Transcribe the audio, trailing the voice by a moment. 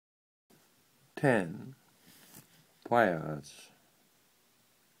10 fires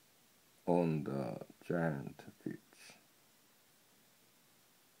on the giant fish.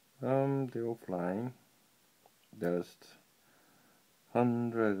 They were flying. Just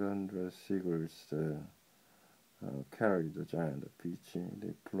hundred seagulls carried the giant fish.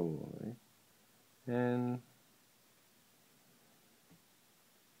 They flew away, and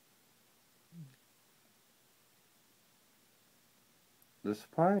the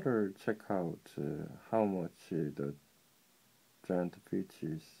spider checked out how much the giant fish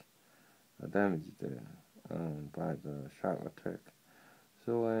is damaged by the shark attack.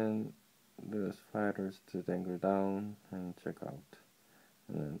 So when the spiders dangle down and check out,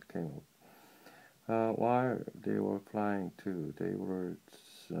 and then came up. While they were flying too, they were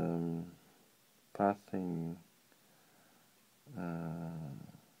passing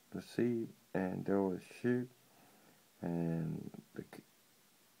the sea, and there was a ship, and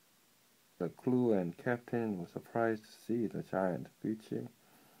the crew and captain was surprised to see the giant fish,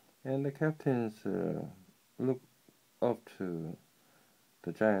 and the captains looked up to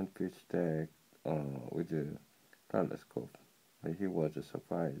the giant fish deck with a telescope. He was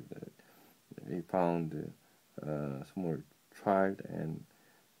surprised that he found small trout and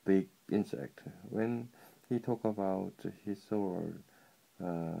big insect. When he talked about he saw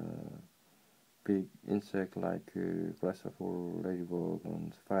big insect like grasshopper, ladybug,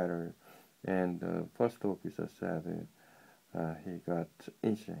 and spider, and the first officer said he got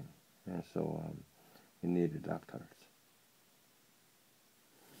itching, and so he needed doctors.